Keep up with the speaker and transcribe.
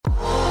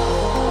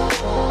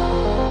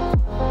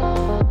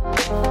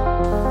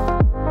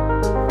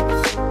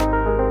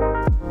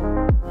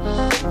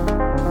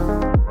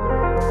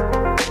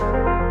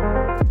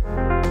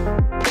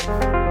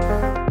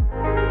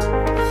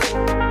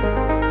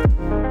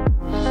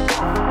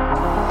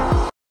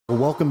Well,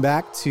 welcome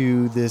back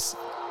to this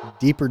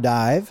deeper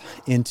dive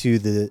into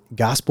the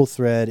gospel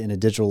thread in a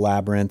digital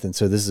labyrinth. And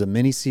so this is a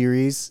mini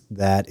series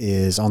that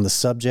is on the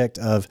subject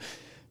of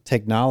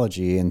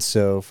technology. And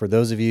so for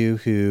those of you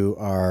who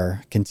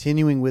are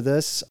continuing with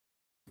us,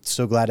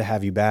 so glad to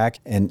have you back.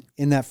 And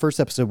in that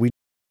first episode, we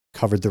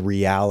covered the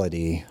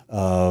reality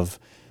of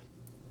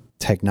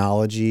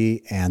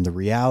technology and the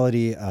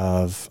reality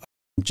of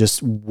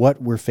just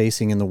what we're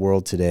facing in the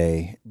world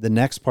today. The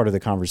next part of the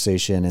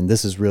conversation, and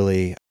this is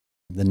really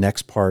the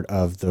next part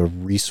of the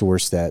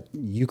resource that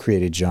you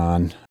created,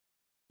 John,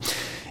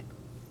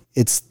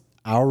 it's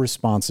our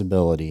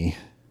responsibility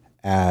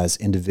as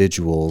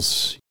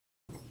individuals,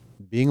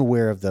 being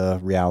aware of the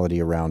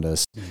reality around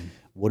us.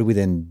 What do we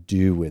then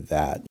do with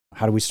that?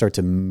 How do we start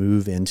to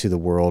move into the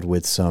world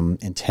with some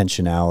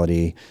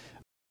intentionality,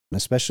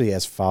 especially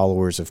as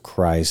followers of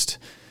Christ?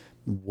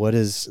 What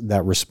does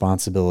that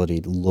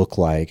responsibility look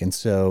like? And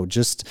so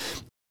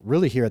just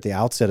really here at the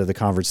outset of the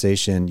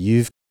conversation,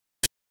 you've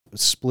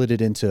split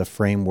it into a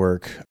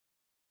framework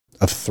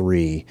of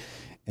three,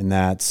 and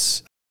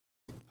that's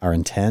our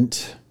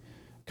intent,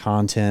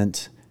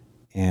 content,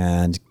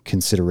 and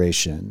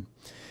consideration.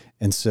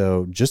 And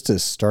so just to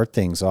start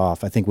things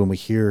off, I think when we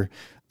hear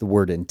the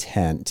word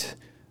intent,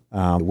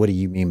 what do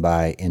you mean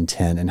by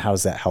intent, and how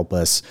does that help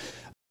us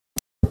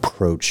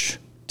approach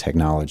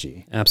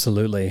technology?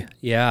 Absolutely.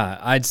 Yeah,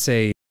 I'd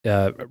say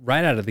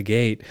right out of the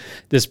gate,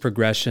 this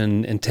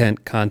progression,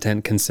 intent,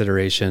 content,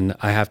 consideration,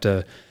 I have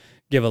to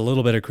give a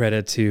little bit of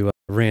credit to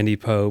Randy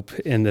Pope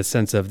in the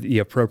sense of the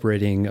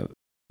appropriating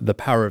the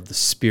power of the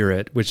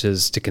Spirit, which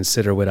is to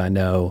consider what I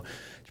know,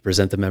 to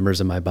present the members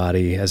of my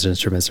body as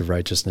instruments of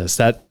righteousness,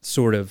 that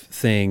sort of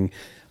thing.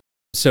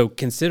 So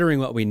considering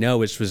what we know,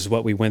 which was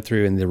what we went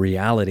through in the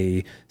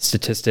reality,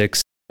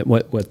 statistics,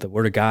 what the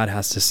Word of God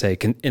has to say,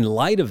 in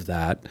light of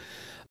that,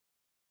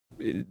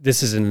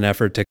 this is in an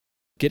effort to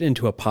get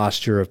into a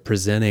posture of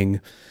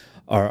presenting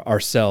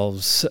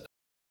ourselves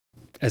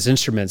as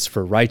instruments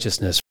for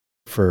righteousness,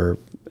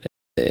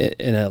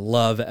 in a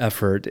love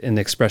effort, an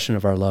expression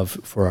of our love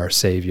for our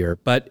Savior.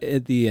 But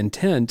the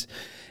intent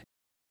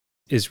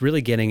is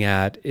really getting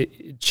at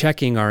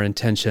checking our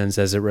intentions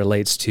as it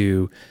relates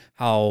to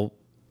how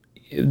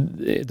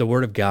the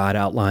Word of God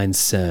outlines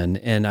sin.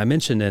 And I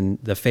mentioned in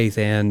the Faith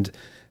and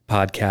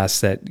podcast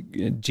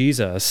that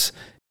Jesus,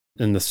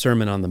 in the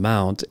Sermon on the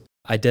Mount,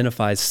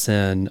 identifies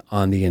sin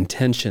on the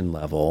intention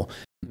level.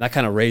 That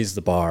kind of raised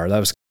the bar. That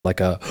was like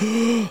a,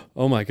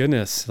 oh my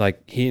goodness.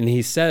 Like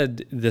he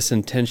said this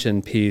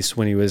intention piece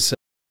when he was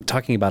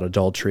talking about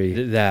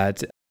adultery,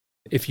 that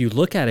if you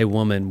look at a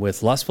woman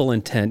with lustful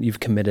intent, you've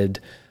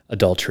committed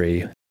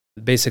adultery.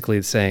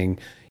 Basically saying,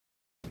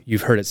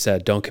 you've heard it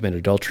said, don't commit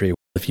adultery.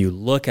 If you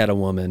look at a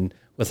woman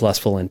with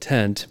lustful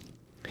intent,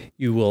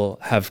 you will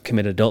have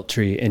committed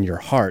adultery in your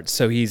heart.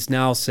 So he's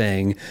now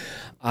saying,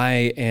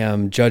 I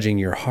am judging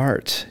your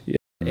heart.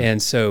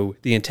 And so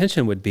the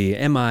intention would be,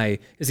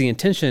 is the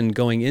intention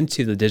going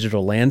into the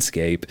digital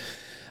landscape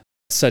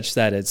such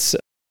that it's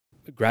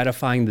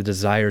gratifying the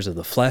desires of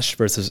the flesh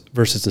versus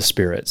the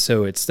spirit?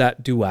 So it's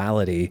that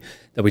duality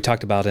that we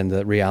talked about in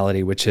the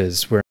reality, which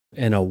is we're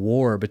in a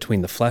war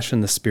between the flesh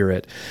and the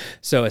spirit.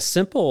 So a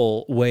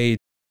simple way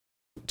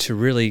to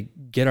really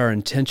get our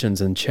intentions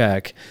in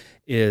check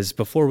is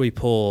before we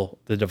pull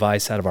the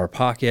device out of our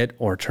pocket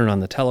or turn on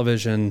the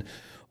television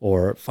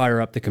or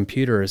fire up the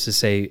computer, is to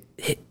say,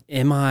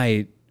 am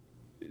I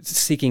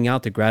seeking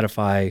out to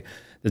gratify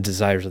the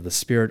desires of the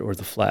spirit or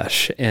the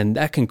flesh? And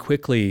that can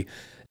quickly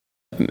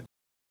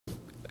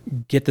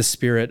get the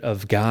Spirit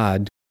of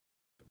God,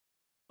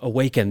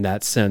 awaken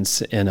that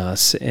sense in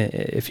us,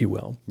 if you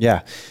will.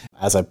 Yeah.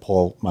 As I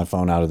pull my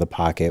phone out of the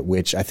pocket,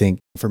 which I think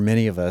for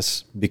many of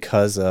us,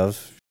 because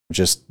of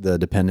just the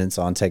dependence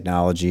on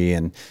technology,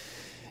 and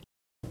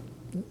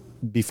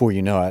before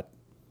you know it,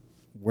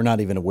 we're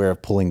not even aware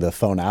of pulling the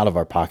phone out of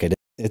our pocket.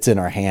 It's in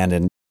our hand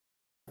and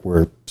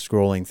we're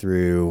scrolling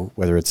through,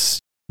 whether it's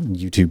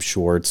YouTube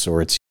Shorts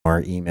or it's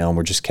our email, and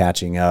we're just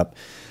catching up.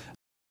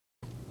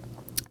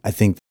 I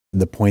think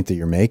the point that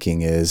you're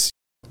making is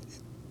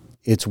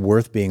it's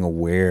worth being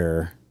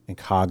aware and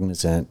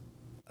cognizant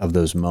of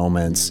those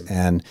moments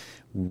and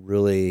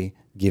really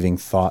giving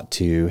thought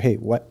to, hey,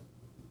 why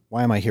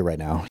am I here right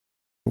now?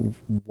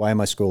 Why am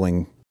I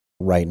scrolling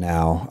right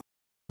now?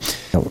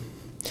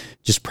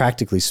 Just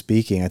practically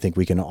speaking, I think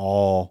we can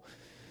all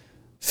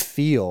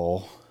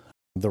feel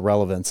the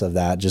relevance of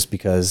that, just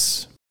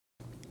because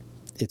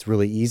it's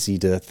really easy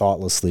to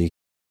thoughtlessly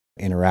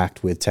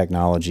interact with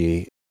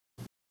technology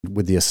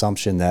with the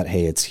assumption that,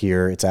 hey, it's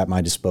here, it's at my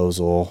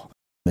disposal,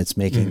 it's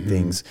making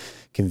things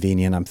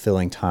convenient, I'm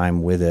filling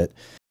time with it.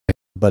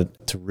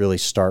 But to really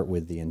start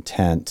with the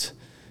intent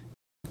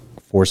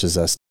forces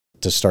us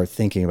to start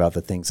thinking about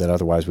the things that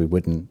otherwise we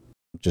wouldn't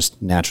just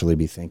naturally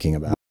be thinking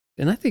about.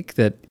 And I think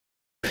that,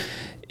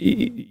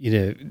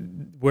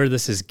 where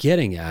this is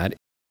getting at,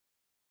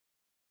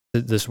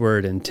 this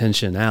word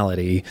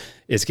intentionality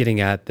is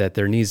getting at that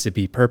there needs to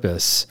be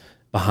purpose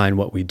behind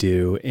what we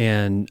do.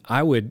 And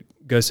I would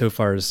go so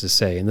far as to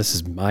say, and this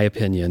is my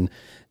opinion,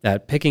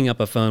 that picking up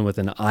a phone with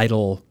an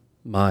idle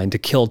mind to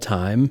kill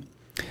time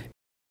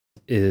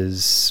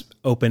is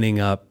opening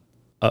up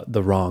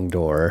the wrong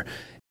door.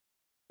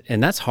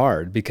 And that's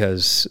hard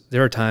because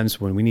there are times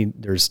when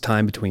there's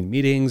time between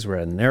meetings, we're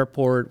at an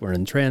airport, we're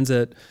in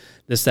transit,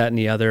 this, that, and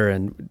the other.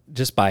 And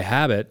just by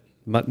habit,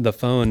 the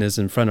phone is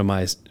in front of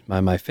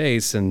my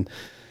face, and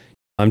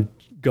I'm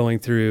going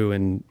through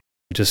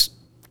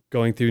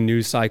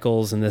news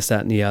cycles and this,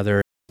 that, and the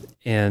other.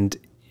 And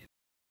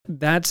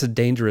that's a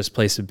dangerous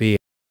place to be.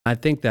 I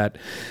think that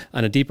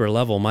on a deeper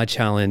level, my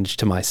challenge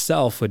to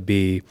myself would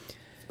be,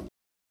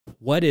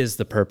 what is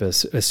the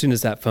purpose as soon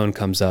as that phone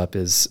comes up?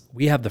 Is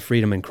we have the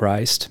freedom in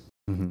Christ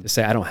to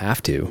say, I don't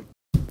have to.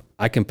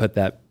 I can put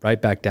that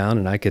right back down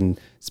and I can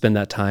spend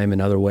that time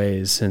in other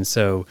ways. And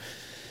so,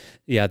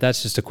 yeah,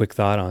 that's just a quick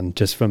thought on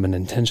just from an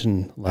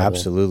intention level.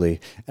 Absolutely.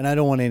 And I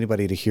don't want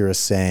anybody to hear us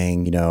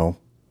saying,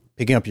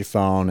 picking up your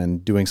phone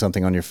and doing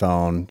something on your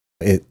phone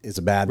is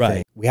a bad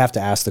thing. We have to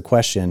ask the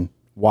question,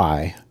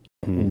 why?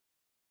 Mm-hmm.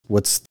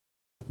 What's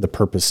the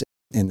purpose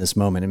in this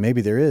moment? And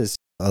maybe there is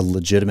a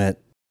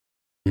legitimate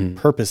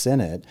purpose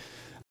in it,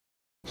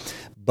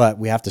 but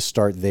we have to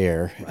start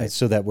there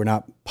so that we're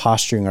not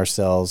posturing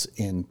ourselves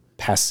in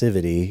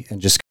passivity and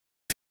just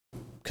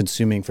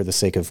consuming for the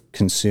sake of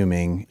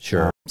consuming.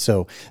 Sure.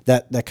 So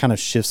that kind of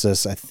shifts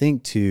us, I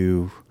think,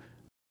 to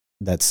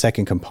that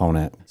second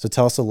component. So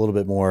tell us a little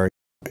bit more.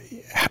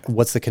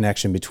 What's the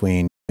connection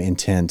between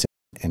intent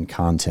and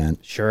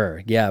content?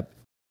 Sure. Yeah.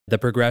 The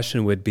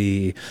progression would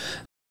be,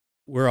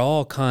 we're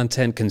all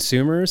content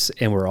consumers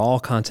and we're all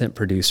content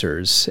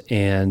producers.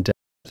 And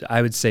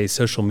I would say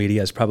social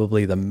media is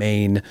probably the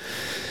main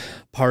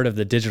part of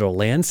the digital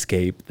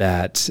landscape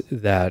that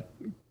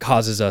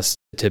causes us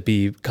to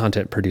be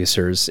content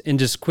producers. And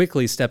just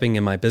quickly stepping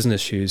in my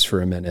business shoes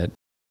for a minute,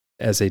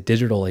 as a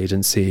digital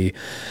agency,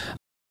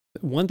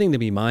 one thing to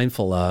be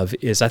mindful of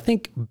is, I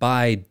think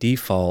by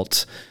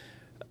default,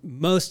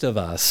 most of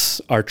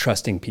us are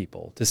trusting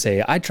people to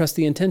say, I trust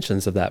the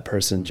intentions of that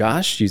person.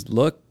 Josh, you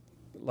look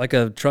like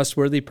a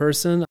trustworthy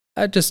person.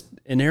 I just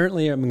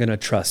inherently am going to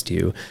trust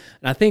you.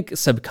 And I think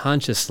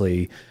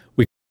subconsciously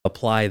we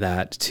apply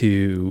that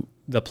to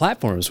the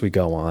platforms we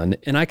go on.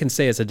 And I can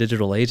say, as a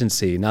digital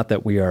agency, not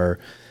that we are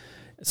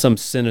some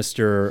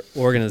sinister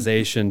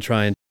organization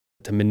trying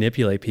to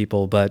manipulate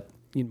people, but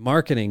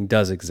marketing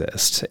does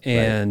exist.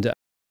 And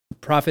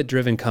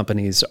profit-driven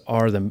companies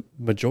are the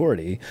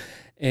majority.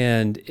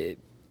 And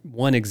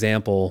one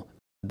example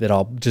that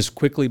I'll just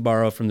quickly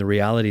borrow from the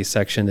reality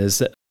section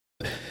is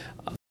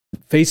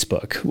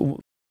Facebook.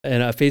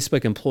 And a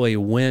Facebook employee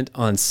went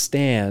on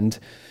stand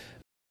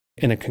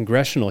in a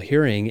congressional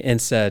hearing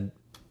and said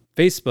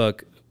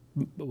Facebook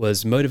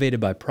was motivated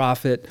by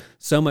profit,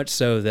 so much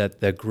so that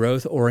the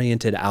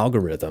growth-oriented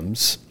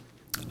algorithms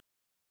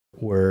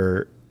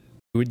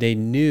they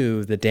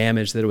knew the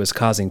damage that it was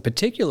causing,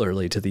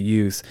 particularly to the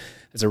youth,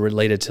 as it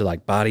related to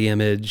like body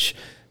image,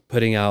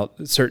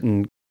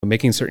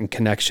 making certain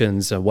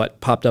connections of what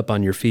popped up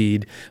on your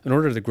feed in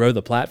order to grow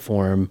the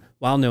platform,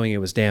 while knowing it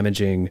was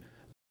damaging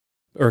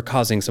or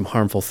causing some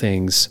harmful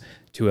things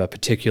to a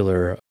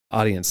particular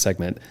audience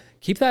segment.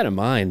 Keep that in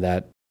mind,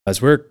 that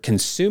as we're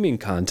consuming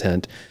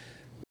content,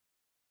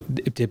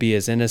 to be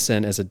as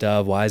innocent as a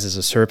dove, wise as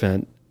a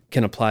serpent,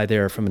 can apply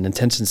there from an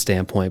intention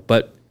standpoint,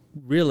 but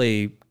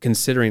really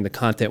considering the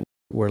content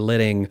we're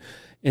letting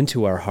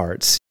into our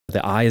hearts.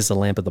 The eye is the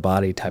lamp of the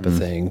body type of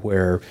thing,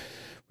 where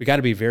we got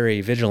to be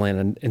very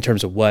vigilant in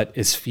terms of what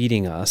is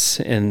feeding us.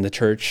 In the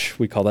church,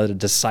 we call that a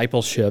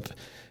discipleship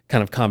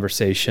kind of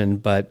conversation,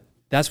 but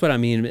that's what I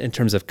mean in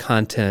terms of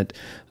content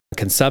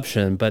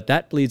consumption, but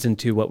that bleeds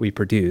into what we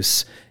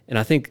produce. And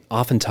I think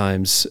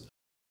oftentimes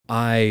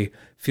I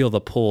feel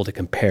the pull to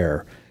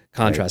compare,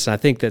 contrast. And I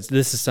think that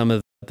this is some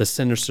of the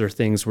sinister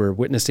things we're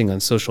witnessing on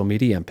social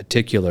media in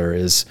particular,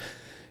 is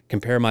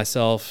compare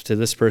myself to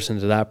this person,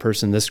 to that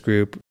person, this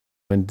group,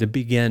 and to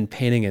begin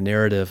painting a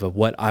narrative of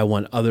what I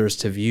want others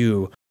to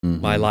view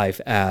my life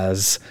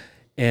as.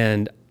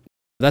 And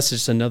that's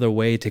just another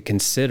way to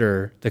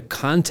consider the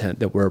content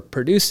that we're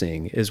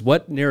producing, is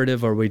what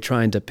narrative are we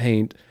trying to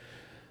paint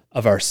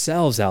of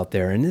ourselves out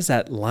there? And is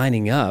that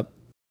lining up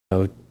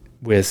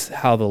with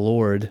how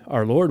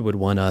our Lord would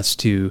want us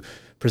to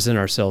present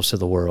ourselves to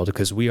the world?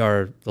 Because we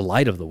are the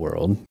light of the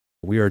world.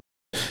 We are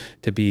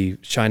to be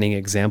shining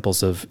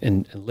examples of,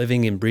 and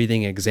living and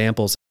breathing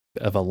examples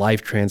of a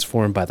life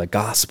transformed by the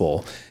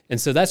gospel.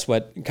 And so that's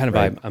what kind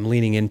of I'm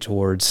leaning in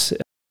towards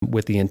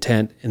with the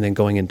intent and then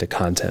going into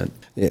content.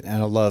 And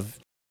I love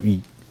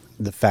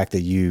the fact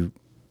that you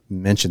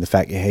mentioned the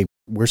fact, hey,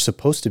 we're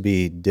supposed to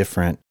be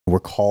different.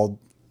 We're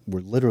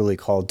literally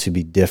called to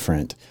be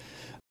different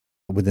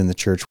within the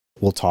church.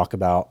 We'll talk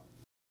about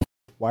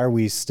why are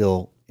we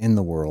still in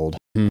the world?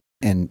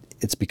 And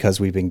it's because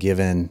we've been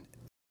given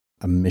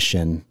a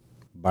mission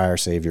by our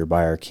Savior,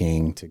 by our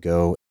King, to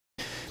go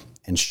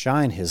and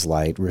shine his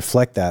light,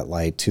 reflect that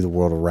light to the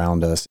world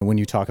around us. And when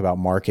you talk about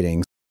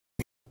marketing,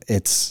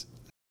 it's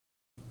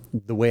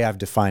the way I've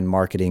defined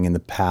marketing in the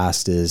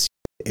past is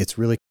it's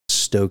really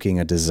stoking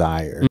a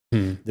desire.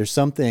 There's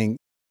something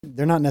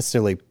they're not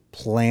necessarily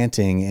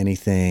planting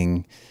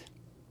anything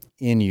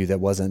in you that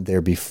wasn't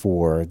there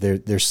before.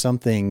 There's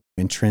something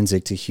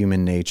intrinsic to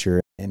human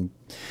nature. And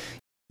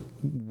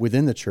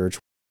within the church,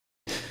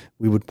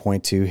 we would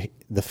point to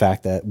the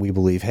fact that we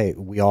believe, hey,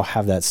 we all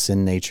have that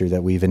sin nature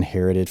that we've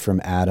inherited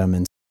from Adam.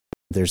 And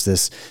there's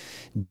this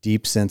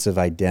deep sense of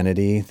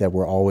identity that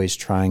we're always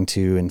trying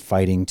to and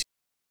fighting to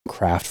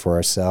craft for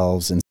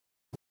ourselves. And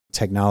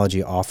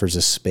technology offers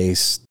a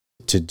space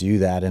to do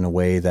that in a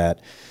way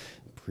that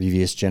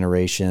previous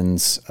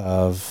generations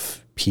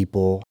of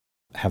people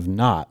have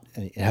not.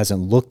 It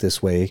hasn't looked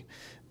this way,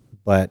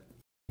 but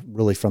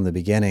really from the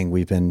beginning,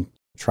 we've been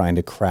trying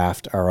to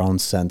craft our own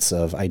sense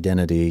of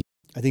identity.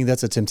 I think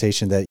that's a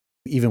temptation that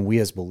even we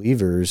as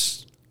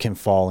believers can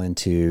fall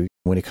into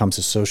when it comes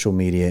to social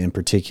media in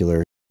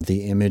particular,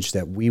 the image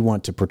that we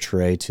want to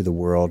portray to the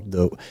world,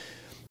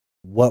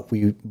 what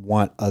we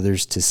want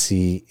others to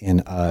see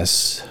in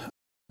us.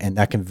 And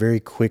that can very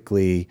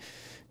quickly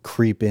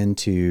creep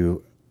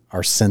into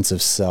our sense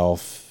of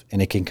self,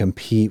 and it can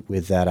compete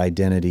with that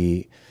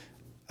identity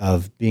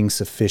of being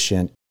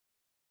sufficient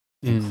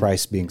and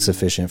Christ being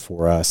sufficient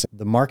for us.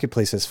 The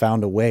marketplace has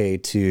found a way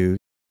to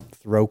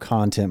throw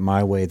content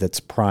my way that's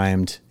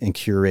primed and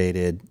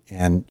curated,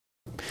 and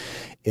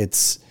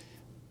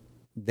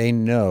they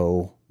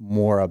know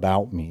more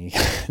about me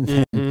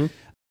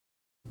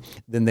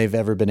than they've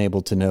ever been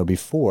able to know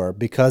before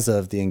because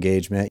of the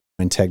engagement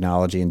in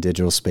technology and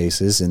digital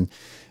spaces. And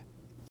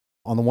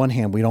on the one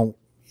hand,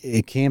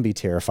 it can be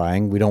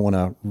terrifying. We don't want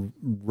to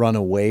run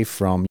away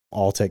from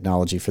all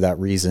technology for that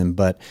reason.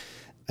 But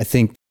I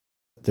think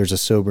there's a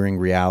sobering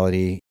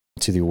reality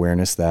to the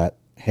awareness that,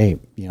 hey,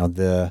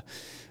 the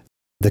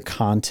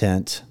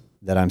content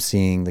that I'm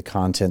seeing, the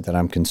content that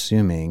I'm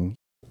consuming,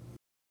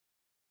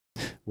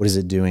 what is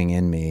it doing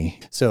in me?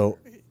 So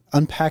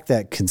unpack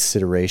that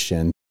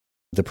consideration.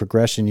 The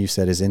progression you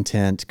said is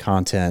intent,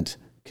 content,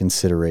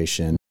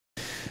 consideration.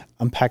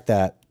 Unpack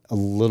that a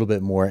little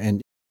bit more.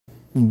 And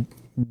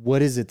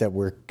what is it that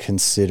we're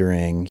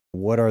considering?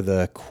 What are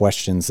the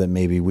questions that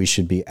maybe we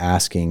should be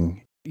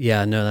asking?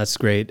 Yeah, no, that's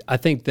great. I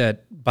think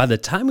that by the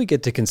time we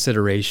get to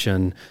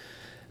consideration,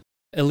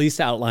 at least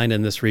outlined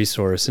in this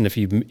resource, and if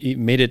you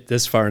made it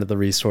this far into the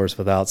resource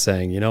without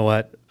saying, you know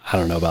what, I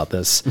don't know about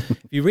this.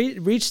 If you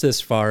reach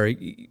this far,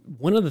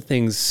 one of the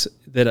things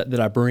that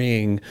I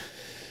bring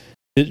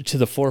to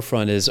the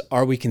forefront is,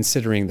 are we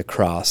considering the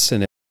cross?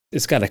 And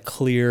it's got a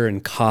clear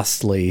and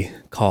costly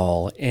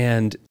call,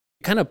 and it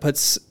kind of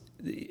puts,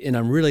 and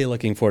I'm really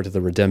looking forward to the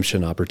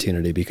redemption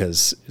opportunity,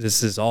 because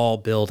this is all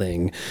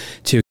building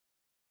to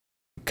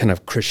kind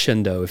of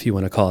crescendo, if you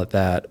want to call it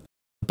that.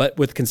 But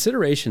with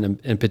consideration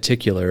in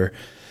particular,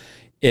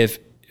 if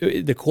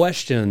the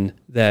question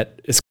that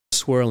is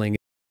swirling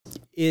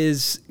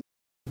is,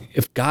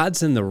 if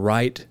God's in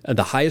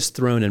the highest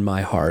throne in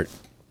my heart,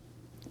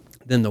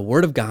 then the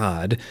Word of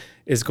God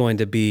is going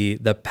to be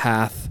the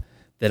path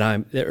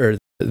that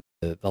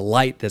the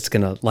light that's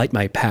going to light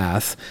my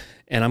path,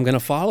 and I'm going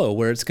to follow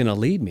where it's going to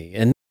lead me.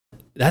 And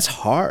that's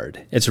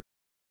hard. It's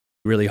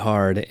really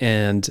hard.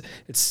 And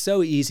it's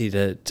so easy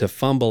to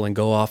fumble and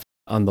go off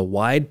on the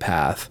wide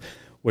path,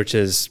 which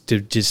is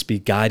to just be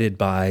guided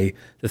by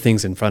the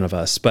things in front of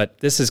us. But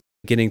this is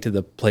getting to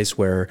the place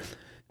where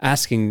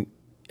asking,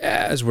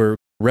 as we're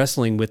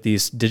wrestling with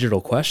these digital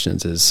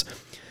questions, is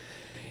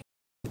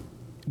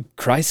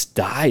Christ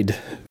died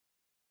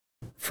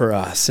for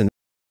us, and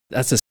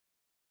that's a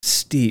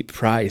steep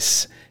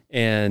price.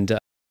 And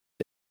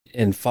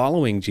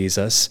following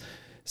Jesus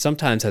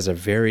sometimes has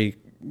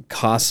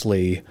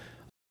costly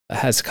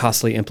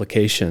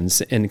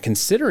implications. And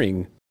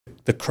considering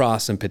the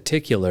cross in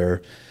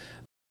particular,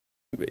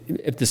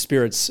 if the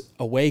Spirit's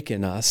awake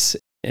in us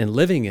and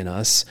living in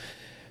us,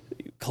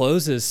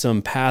 closes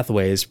some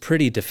pathways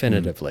pretty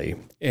definitively.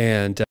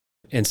 And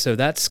so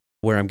that's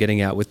where I'm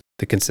getting at with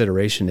the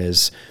consideration,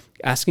 is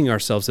asking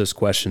ourselves those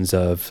questions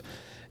of,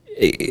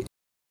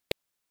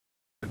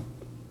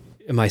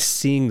 am I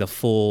seeing the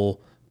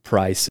full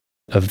price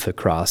of the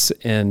cross?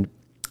 And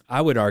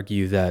I would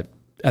argue that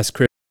as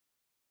Christians,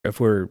 if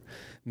we're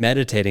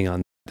meditating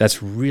on,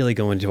 that's really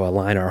going to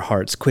align our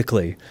hearts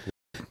quickly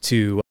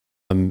to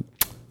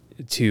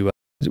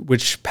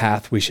which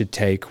path we should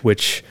take,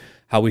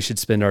 how we should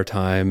spend our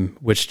time,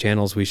 which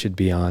channels we should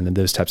be on, and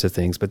those types of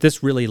things. But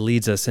this really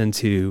leads us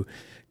into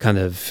kind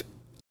of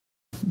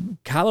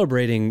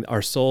calibrating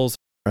our souls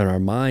and our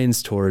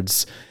minds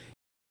towards,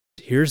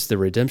 here's the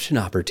redemption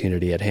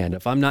opportunity at hand.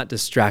 If I'm not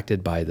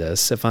distracted by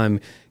this, if I'm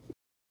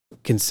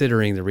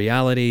considering the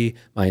reality,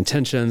 my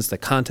intentions, the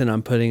content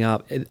I'm putting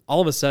out,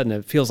 all of a sudden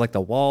it feels like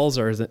the walls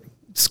are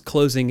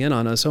closing in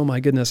on us. Oh my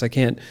goodness, I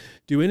can't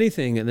do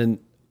anything. And then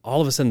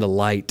all of a sudden the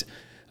light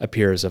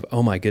appears of,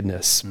 oh my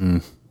goodness.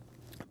 The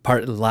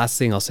last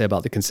thing I'll say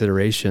about the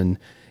consideration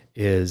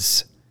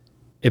is,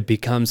 it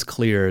becomes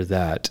clear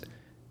that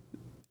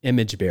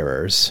image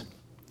bearers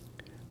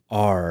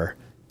are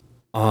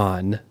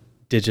on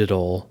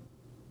digital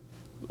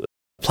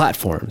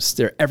platforms.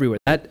 They're everywhere.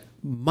 That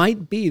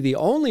might be the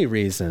only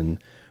reason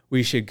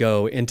we should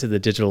go into the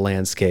digital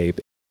landscape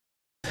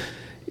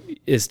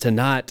is to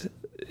not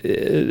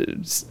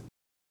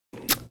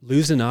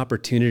lose an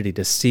opportunity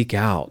to seek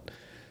out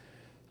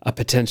a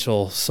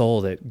potential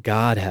soul that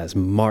God has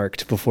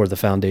marked before the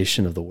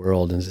foundation of the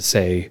world, and to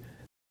say,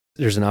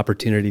 there's an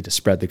opportunity to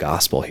spread the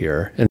gospel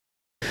here. And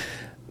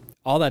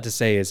all that to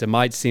say is, it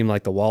might seem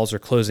like the walls are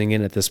closing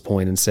in at this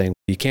point and saying,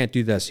 you can't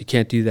do this, you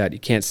can't do that, you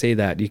can't say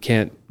that, you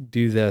can't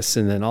do this.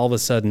 And then all of a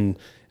sudden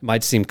it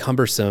might seem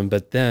cumbersome,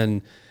 but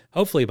then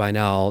hopefully by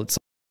now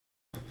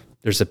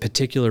there's a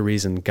particular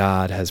reason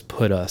God has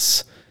put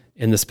us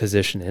in this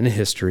position in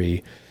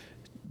history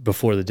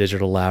before the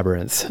digital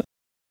labyrinth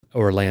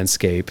or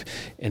landscape.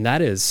 And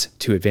that is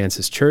to advance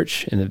his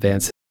church and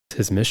advance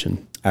his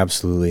mission.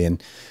 Absolutely.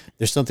 And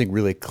there's something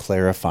really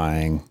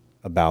clarifying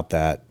about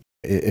that.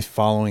 If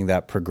following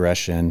that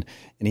progression,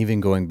 and even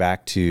going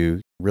back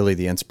to really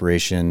the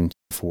inspiration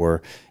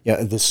for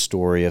this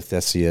story of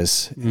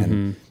Theseus,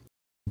 and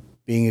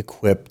being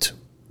equipped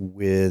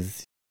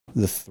with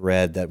the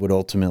thread that would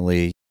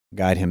ultimately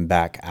guide him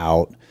back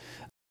out.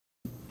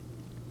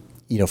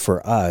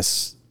 For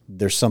us,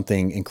 there's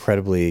something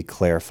incredibly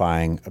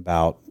clarifying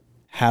about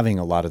having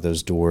a lot of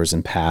those doors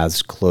and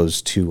paths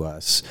closed to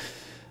us.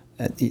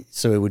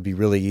 So it would be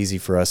really easy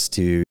for us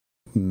to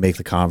make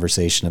the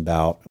conversation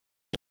about,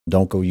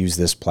 don't go use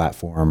this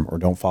platform, or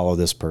don't follow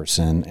this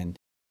person. And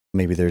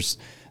maybe there's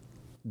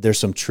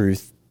some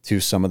truth to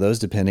some of those,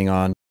 depending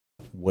on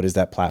what is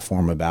that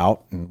platform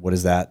about, and what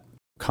is that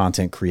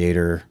content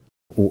creator,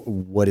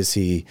 what is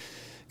he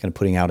kind of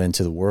putting out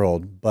into the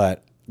world.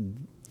 But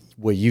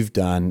what you've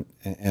done,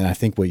 and I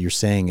think what you're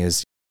saying,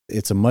 is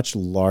it's a much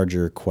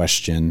larger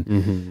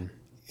question.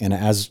 And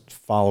as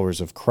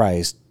followers of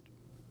Christ,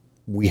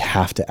 we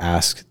have to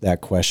ask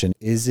that question: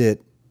 is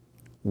it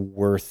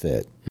worth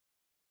it?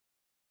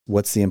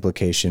 What's the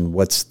implication?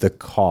 What's the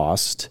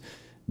cost?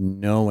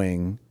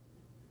 Knowing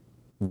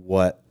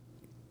the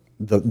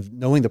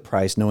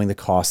price, knowing the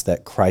cost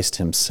that Christ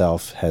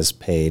himself has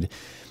paid.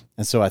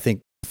 And so I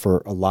think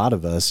for a lot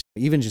of us,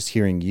 even just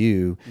hearing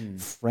you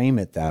frame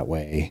it that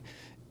way,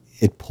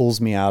 it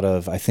pulls me out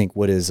of, I think,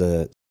 what is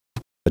a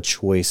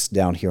choice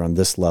down here on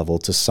this level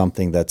to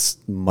something that's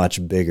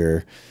much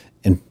bigger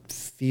and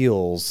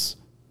feels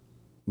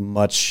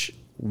much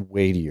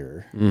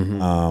weightier.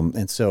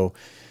 And so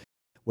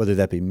whether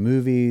that be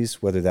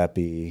movies, whether that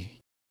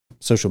be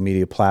social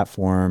media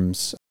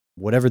platforms,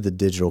 whatever the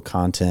digital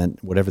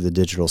content, whatever the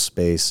digital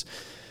space,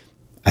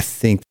 I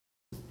think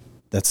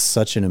that's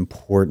such an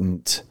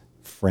important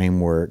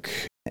framework.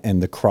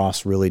 And the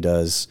cross really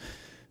does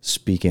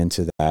speak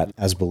into that.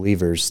 As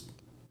believers,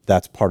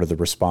 that's part of the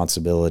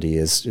responsibility,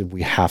 is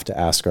we have to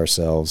ask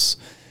ourselves,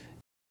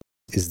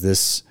 is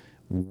this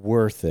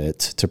worth it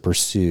to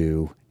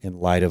pursue in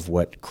light of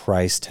what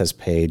Christ has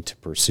paid to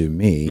pursue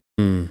me?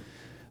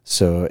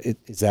 So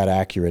is that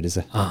accurate? Is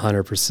it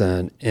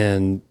 100%?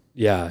 And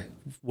yeah,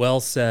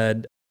 well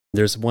said.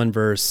 There's one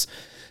verse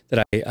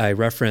that I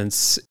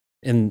reference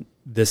in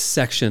this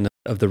section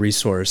of the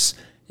resource,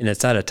 and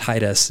it's out of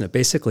Titus, and it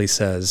basically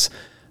says,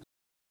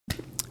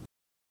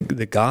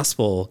 the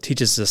gospel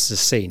teaches us to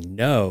say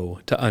no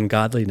to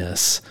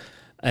ungodliness.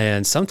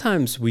 And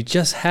sometimes we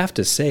just have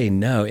to say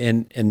no.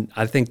 And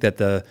I think that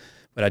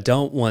what I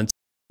don't want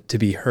to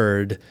be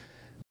heard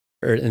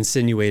or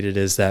insinuated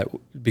is that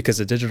because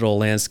the digital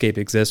landscape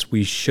exists,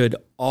 we should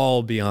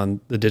all be on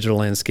the digital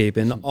landscape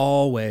in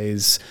all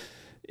ways,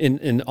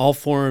 in all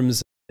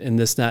forms, in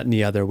this, that, and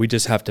the other. We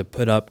just have to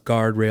put up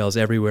guardrails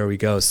everywhere we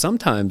go.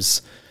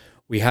 Sometimes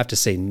we have to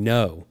say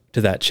no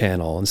to that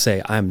channel and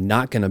say, I'm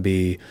not going to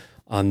be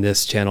on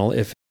this channel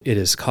if it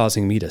is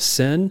causing me to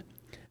sin.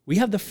 We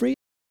have the freedom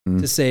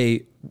to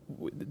say,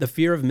 the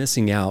fear of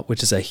missing out,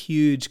 which is a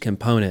huge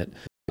component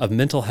of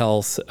mental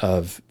health,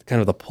 of kind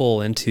of the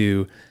pull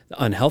into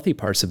the unhealthy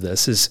parts of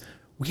this, is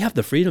we have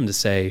the freedom to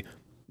say,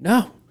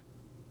 no,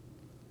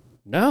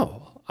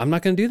 I'm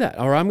not going to do that.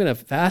 Or I'm going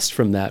to fast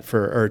from that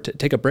or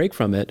take a break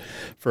from it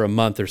for a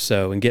month or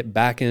so and get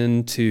back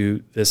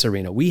into this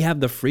arena. We have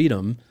the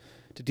freedom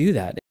to do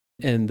that.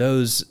 And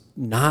those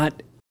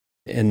not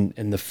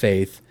in the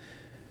faith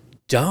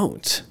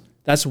don't.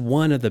 That's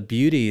one of the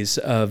beauties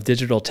of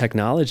digital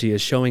technology,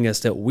 is showing us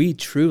that we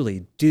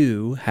truly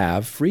do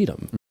have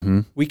freedom.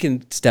 We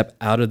can step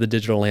out of the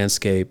digital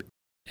landscape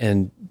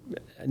and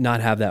not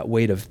have that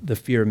weight of the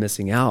fear of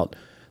missing out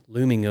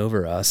looming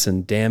over us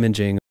and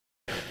damaging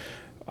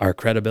our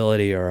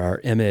credibility or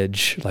our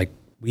image. Like,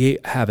 we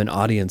have an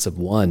audience of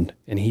one,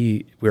 and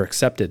we're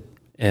accepted,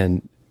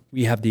 and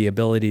we have the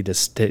ability to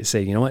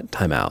say, you know what,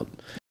 time out.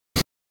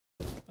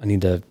 I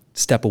need to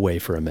step away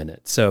for a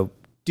minute. So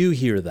do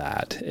hear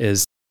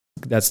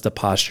that's the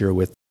posture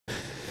with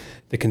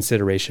the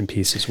consideration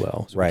piece as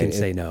well. So right. We can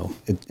say no.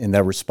 And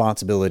that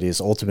responsibility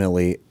is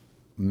ultimately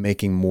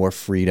making more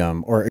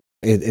freedom, or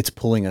it's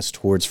pulling us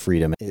towards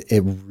freedom.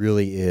 It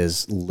really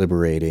is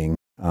liberating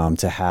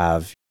to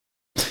have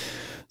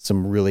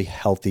some really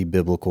healthy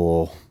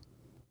biblical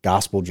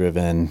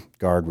gospel-driven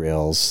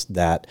guardrails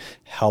that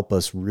help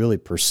us really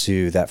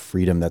pursue that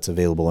freedom that's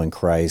available in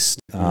Christ.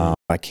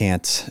 I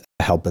can't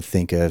help but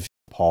think of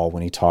Paul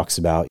when he talks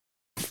about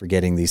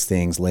forgetting these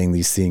things, laying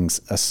these things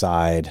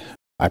aside,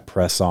 I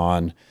press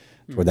on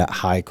toward that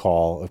high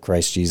call of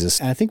Christ Jesus.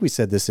 And I think we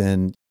said this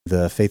in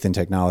the Faith and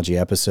Technology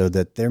episode,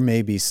 that there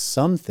may be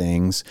some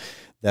things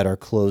that are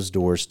closed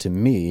doors to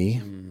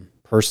me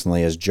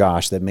personally as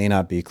Josh that may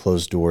not be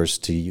closed doors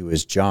to you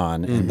as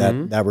John. And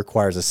that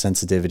requires a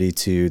sensitivity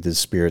to the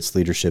Spirit's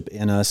leadership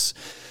in us.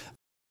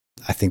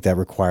 I think that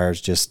requires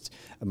just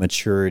a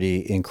maturity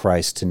in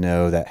Christ to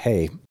know that,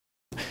 hey,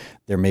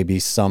 there may be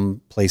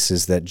some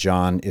places that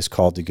John is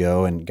called to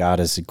go, and God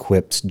has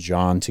equipped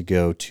John to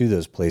go to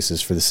those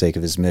places for the sake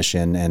of his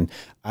mission, and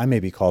I may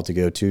be called to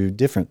go to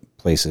different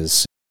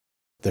places.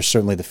 There's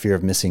certainly the fear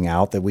of missing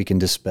out that we can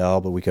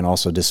dispel, but we can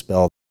also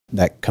dispel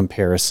that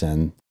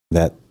comparison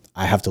that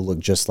I have to look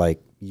just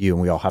like you,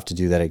 and we all have to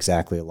do that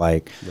exactly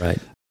alike. Right.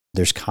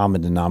 There's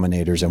common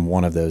denominators, and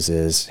one of those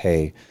is,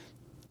 hey,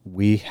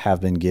 we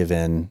have been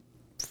given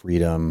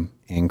freedom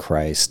in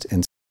Christ.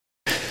 And,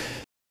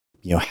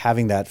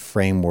 having that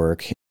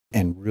framework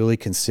and really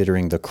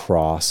considering the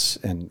cross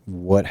and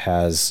what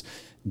has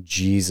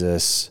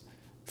Jesus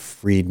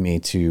freed me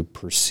to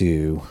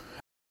pursue,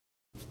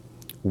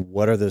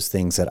 what are those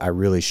things that I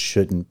really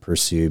shouldn't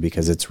pursue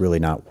because it's really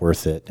not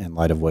worth it in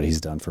light of what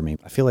he's done for me?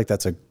 I feel like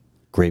that's a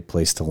great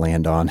place to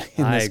land on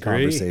in this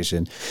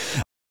conversation.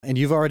 And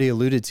you've already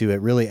alluded to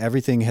it. Really,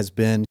 everything has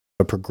been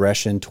a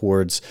progression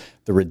towards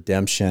the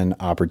redemption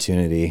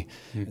opportunity.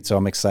 And so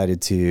I'm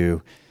excited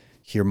to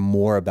hear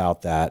more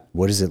about that.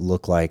 What does it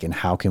look like, and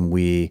how can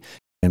we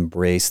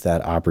embrace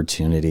that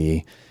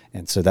opportunity?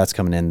 And so that's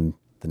coming in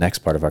the next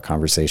part of our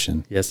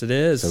conversation. Yes, it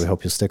is. So we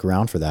hope you'll stick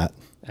around for that.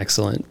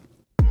 Excellent.